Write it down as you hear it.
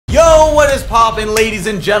What is poppin', ladies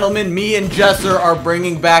and gentlemen? Me and Jesser are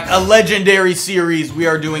bringing back a legendary series. We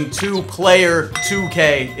are doing 2-player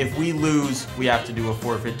 2K. If we lose, we have to do a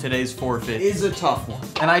forfeit. Today's forfeit is a tough one.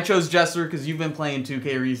 And I chose Jesser because you've been playing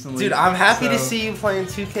 2K recently. Dude, I'm happy to see you playing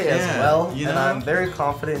 2K as well. You know? And I'm very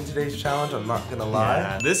confident in today's challenge, I'm not gonna lie.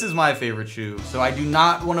 Yeah, this is my favorite shoe, so I do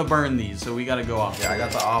not want to burn these, so we gotta go off. Yeah, I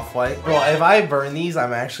got the off-white. Bro, if I burn these,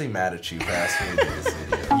 I'm actually mad at you for asking me to do this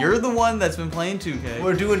video. You're the one that's been playing 2K.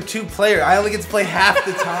 We're doing 2-player. I only get to play half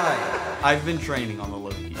the time. I've been training on the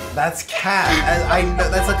low key. That's cap. I know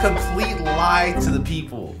that's a complete lie to the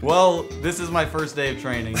people. Well, this is my first day of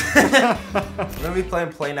training. We're gonna be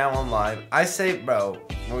playing Play Now Online. I say, bro,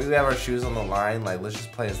 when we have our shoes on the line, like, let's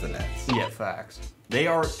just play as the Nets. Yeah, facts. They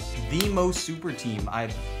are the most super team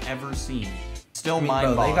I've ever seen. Still Bro,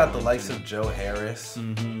 mind-boggling. they got the likes of Joe Harris.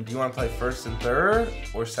 Mm-hmm. Do you want to play first and third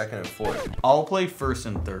or second and fourth? I'll play first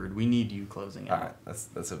and third. We need you closing out. Alright,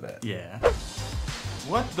 that's a bet. Yeah.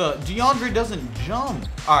 What the? DeAndre doesn't jump.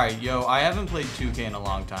 Alright, yo, I haven't played 2K in a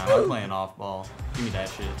long time. I'm playing off ball. Give me that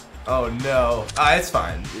shit. Oh no. It's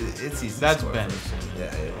fine. It's easy. That's score. Ben.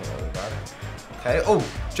 Yeah, we got it. Okay. Oh,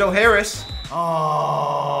 Joe Harris.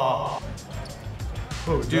 Oh.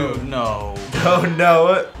 Oh, dude, no.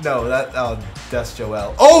 No. That's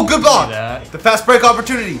Joel. Oh, good block. The fast break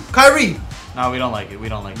opportunity. Kyrie. No, we don't like it. We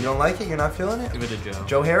don't like You it. don't like it? You're not feeling it? Give it to Joe.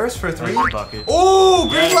 Joe Harris for 3. Bucket. Oh,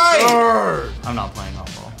 green light. Sir. I'm not playing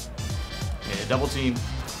off ball. Yeah, double team.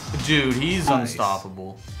 Dude, he's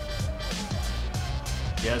unstoppable.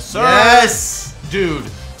 Yes, sir. Yes. Dude.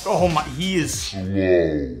 Oh my, he is slow.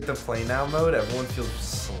 The Play Now mode, everyone feels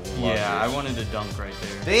sluggish. Yeah, I wanted to dunk right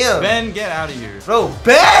there. Damn. Ben, get out of here. Bro,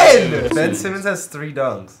 Ben! Dude, Ben Simmons has 3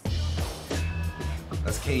 dunks.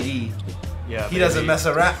 That's KD. Yeah, He doesn't mess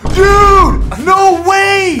around. Dude! No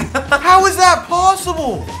way! How is that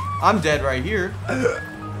possible? I'm dead right here.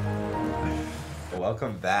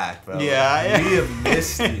 Welcome back, bro. Yeah. We have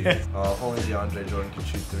missed you. Oh, if only DeAndre Jordan could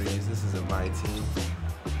shoot threes. This isn't my team.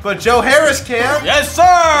 But Joe Harris can. Yes,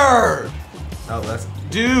 sir! Oh, that's...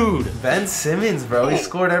 Dude! Ben Simmons, bro. He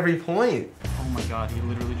scored every point. Oh my god, he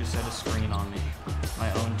literally just set a screen on me.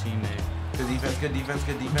 My own teammate. Good defense, good defense,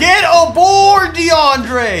 good defense. Get aboard,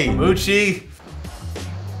 DeAndre! Moochie.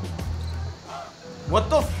 What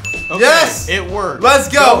the f? Okay, Yes! It worked. Let's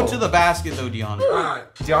go! Go to the basket though, DeAndre.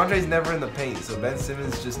 Alright. DeAndre's never in the paint, so Ben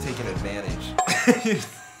Simmons is just taking advantage.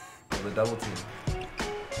 The double team.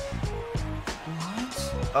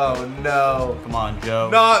 What? Oh no. Come on, Joe.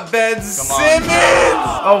 Not Ben Simmons!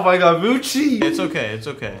 Oh my god, Moochie! It's okay, it's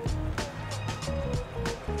okay.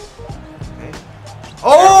 Okay.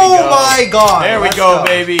 Oh my god! There we Let's go,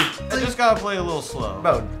 baby. I just gotta play a little slow.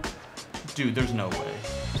 Bro. Dude, there's no way.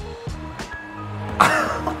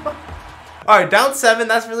 Alright, down 7,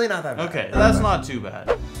 that's really not that bad. Okay, that's not too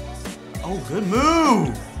bad. Oh, good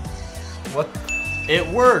move! What? It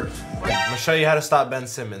worked. I'm gonna show you how to stop Ben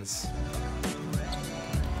Simmons.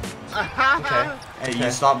 Okay. Hey, you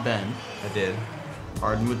stopped Ben. I did.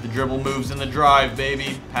 Harden with the dribble moves in the drive,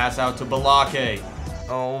 baby. Pass out to Balake.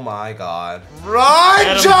 Oh my god.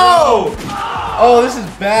 Right, Joe! Oh, this is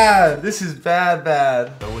bad. This is bad.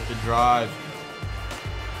 Go with the drive.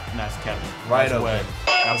 And that's Kevin. Right That's open. wet.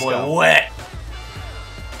 That Let's boy go. wet.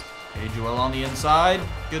 Hey, Joel on the inside.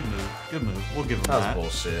 Good move. Good move. We'll give him That that.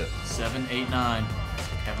 was bullshit. 7, 8, 9.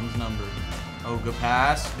 Kevin's number. Oh, good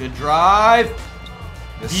pass. Good drive.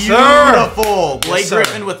 Yes, sir. Beautiful. Blake Yes, sir.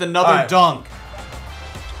 Griffin with another dunk.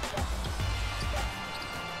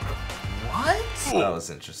 What? That was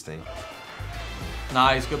interesting.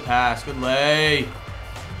 Nice. Good pass. Good lay.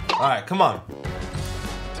 Alright, come on.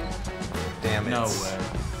 Damn it. No way.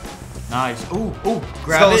 Nice. Ooh.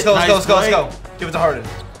 Grab Let's it. go. Nice play. Give it to Harden.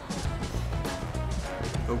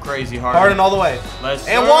 Go crazy, Harden. Harden all the way. Let's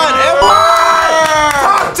And one.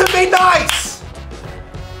 Talk to me nice.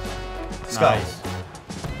 Let's go.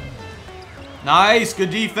 Nice.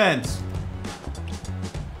 Good defense.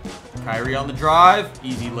 Kyrie on the drive.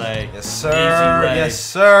 Easy lay. Yes, sir. Easy lay. Yes,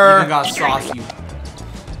 sir. Even got saucy.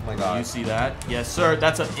 Oh my god. You see that? Yes, sir.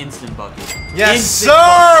 That's an instant bucket. Yes, Instant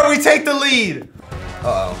sir. bucket. We take the lead.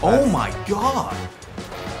 Uh-oh. Oh my god.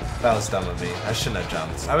 That was dumb of me. I shouldn't have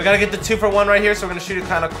jumped. Alright, we gotta get the 2 for 1 right here, so we're gonna shoot it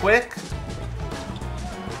kind of quick.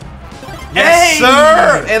 Yes,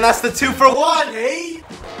 sir! And that's the 2 for 1. Hey.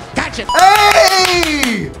 Gotcha.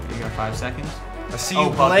 Hey! You got 5 seconds? I see you,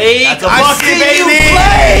 bucket. Blake. That's a bucket, I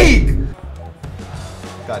see you, Blake!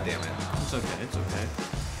 God damn it. It's okay. It's okay.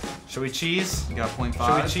 Should we cheese? You got 0.5.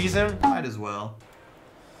 Should we cheese him? Might as well.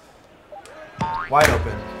 Wide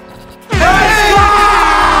open. Let's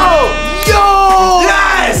go! Yo!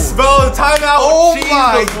 Yes! Bro, the timeout Oh Cheese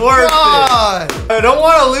my was worth god! I don't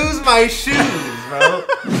want to lose my shoes, bro.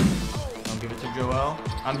 Don't give it to Joel.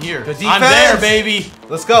 I'm here. Good I'm defense. there, baby.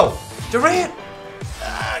 Let's go. Durant!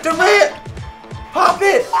 Durant! Pop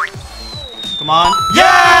it! Come on.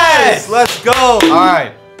 Yes! Let's go!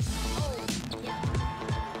 Alright.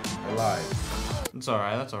 I lied. That's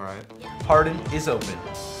alright. That's alright. Harden is open.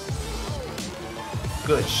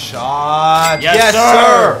 Good shot. Yes,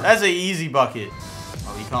 sir. That's an easy bucket.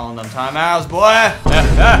 Oh, he calling them timeouts, boy.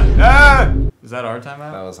 Is that our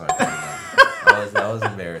timeout? That was hard. That was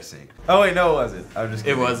embarrassing. Oh wait, no, it wasn't. I'm just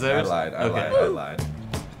kidding. It was theirs? I lied. Okay. I lied.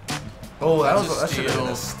 Oh, that should have been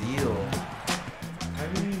a steal. steal.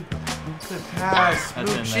 Good pass. That's in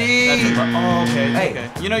there. Moochie. Oh, okay. Hey. Okay.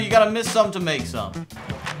 You know, you gotta miss some to make some.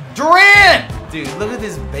 Durant! Dude, look at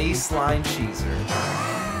this baseline cheeser.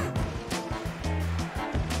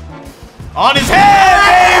 On his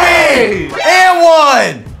head, baby! And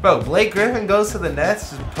one! Bro, Blake Griffin goes to the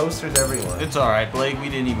Nets, just posters everyone. It's alright, Blake. We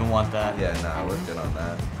didn't even want that. Yeah, nah, we're good on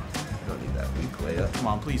that. We don't need that weak layup. Come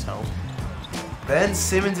on, please help. Ben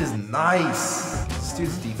Simmons is nice. This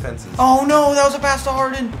dude's defense is. Oh no, that was a pass to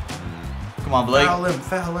Harden. Come on, Blake. Foul him,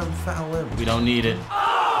 foul him, foul him. We don't need it.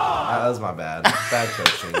 That was my bad. Bad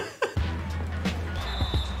coaching.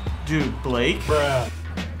 Dude, Blake. Good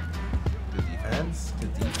defense.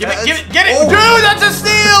 Good defense. Get it! Oh. Dude, that's a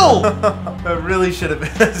steal! That really should have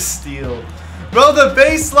been a steal. Bro, the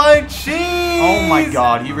baseline cheese! Oh my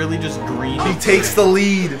god, he really just greened. He takes the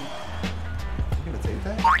lead. Are you gonna take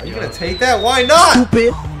that? Are you gonna take that? Why not?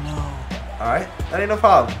 Stupid. Oh Alright, that ain't no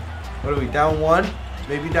problem. What are we, down 1?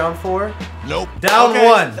 Maybe down 4? Nope. Down Okay,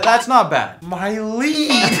 1. That's not bad. My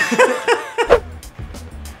lead!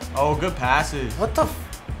 Oh, good passes. What the f?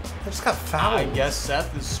 I just got fouled. I guess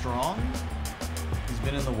Seth is strong. He's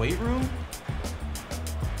been in the weight room.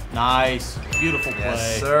 Nice. Beautiful play.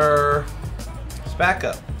 Yes, sir. Just back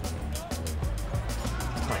up.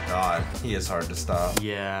 Oh my god, he is hard to stop.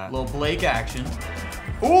 Yeah. Little Blake action.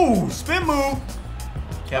 Ooh, spin move.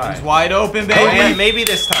 Kevin's Alright. wide open, baby. Okay, maybe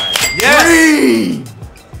this time. Yes!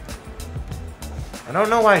 I don't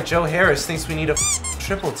know why Joe Harris thinks we need a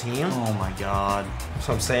triple team. Oh my god. That's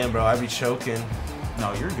what I'm saying, bro. I be choking.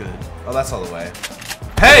 No, you're good. Oh, that's all the way.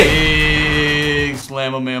 Hey! Big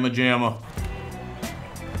slamma mamma jamma.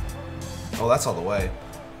 Oh, that's all the way.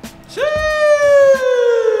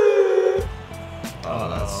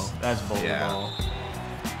 Oh, that's volleyball. yeah.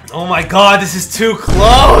 Oh my god, this is too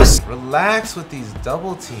close! Relax with these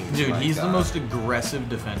double teams. Dude, my he's the God. most aggressive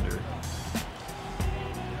defender.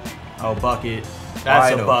 Oh, bucket.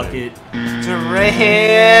 That's Wide a open. bucket.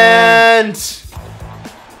 Durant!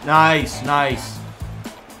 Nice, nice.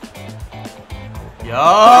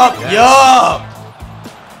 Yup, Yes. yup.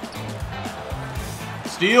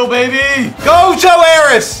 Steal, baby. Go, Joe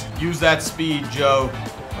Harris! Use that speed, Joe.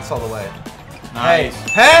 That's all the way. Nice.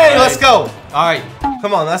 Hey, Nice. let's go! All right,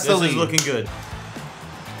 Come on, that's the this lead. is looking good.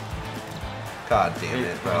 God damn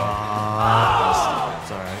it, bro. It's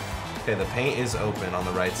all right. Okay, the paint is open on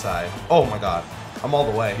the right side. Oh my god. I'm all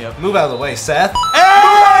the way. Yep. Move out of the way, Seth.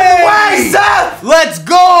 Hey! Seth! Let's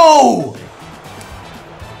go!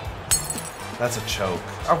 That's a choke.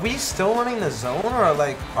 Are we still running the zone or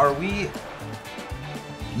like, are we?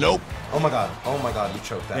 Nope. Oh my god. Oh my god, you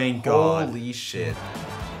choked that. Thank God. Holy shit.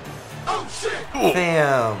 Oh shit.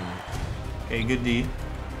 Damn. Okay, good D.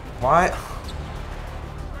 Why?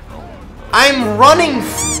 I'm running,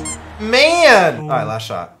 man. All right, last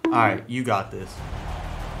shot. All right, you got this.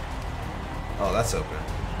 Oh, that's open.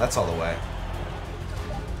 That's all the way.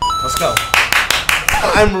 Let's go.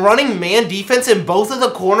 I'm running man defense and both of the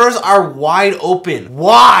corners are wide open.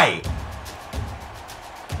 Why?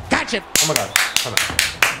 Catch it. Oh my god. Come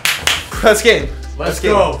on. That's game. Let's That's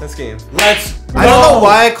game. go. That's game. Let's go. I don't know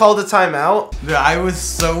why I called a timeout. Dude, I was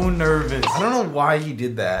so nervous. I don't know why you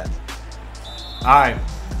did that. All right.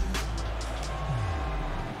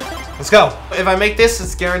 Let's go. If I make this,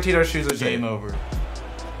 it's guaranteed our shoes are safe. Game over.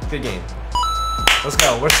 Good game. Let's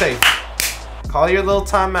go. We're safe. Call your little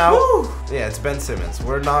timeout. Woo. Yeah, it's Ben Simmons.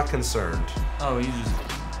 We're not concerned. Oh, he's just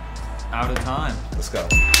out of time. Let's go.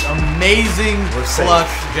 Amazing We're safe. clutch,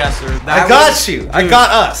 Jesser. I got you. I got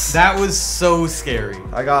us. That was so scary.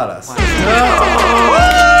 I got us. Wow.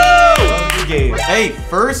 That was a good game. Hey,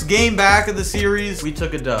 first game back of the series, we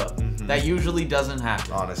took a dub. That usually doesn't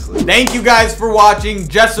happen. Honestly. Thank you guys for watching.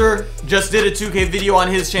 Jesser just did a 2K video on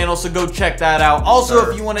his channel, so go check that out. Also,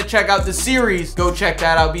 Sir. if you want to check out the series, go check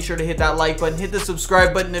that out. Be sure to hit that like button, hit the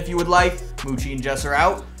subscribe button if you would like. Moochie and Jesser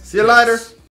out. See you later.